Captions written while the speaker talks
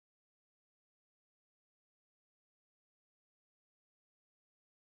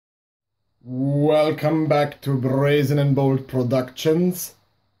Welcome back to Brazen Bold Productions,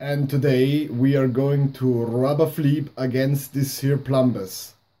 and today we are going to rub a Fleeb against this here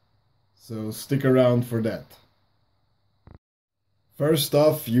plumbus. So stick around for that. First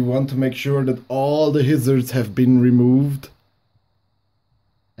off, you want to make sure that all the hazards have been removed,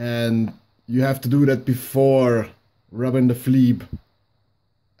 and you have to do that before rubbing the Fleeb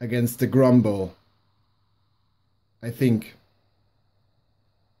against the grumble, I think.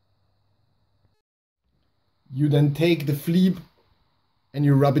 You then take the Fleeb and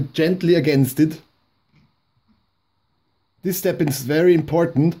you rub it gently against it. This step is very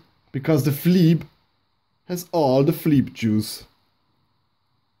important because the Fleeb has all the Fleeb juice.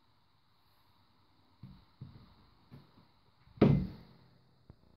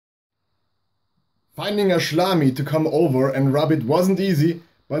 Finding a Schlami to come over and rub it wasn't easy,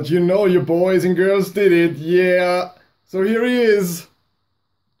 but you know you boys and girls did it, yeah! So here he is,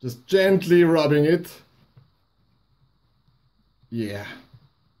 just gently rubbing it. Yeah.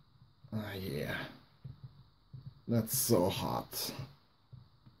 Yeah. That's so hot.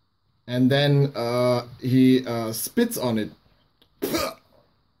 And then he spits on it.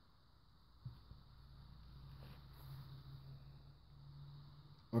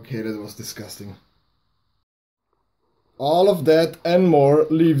 Okay, that was disgusting. All of that and more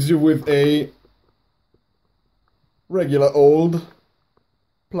leaves you with a regular old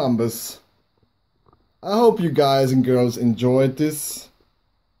plumbus. I hope you guys and girls enjoyed this.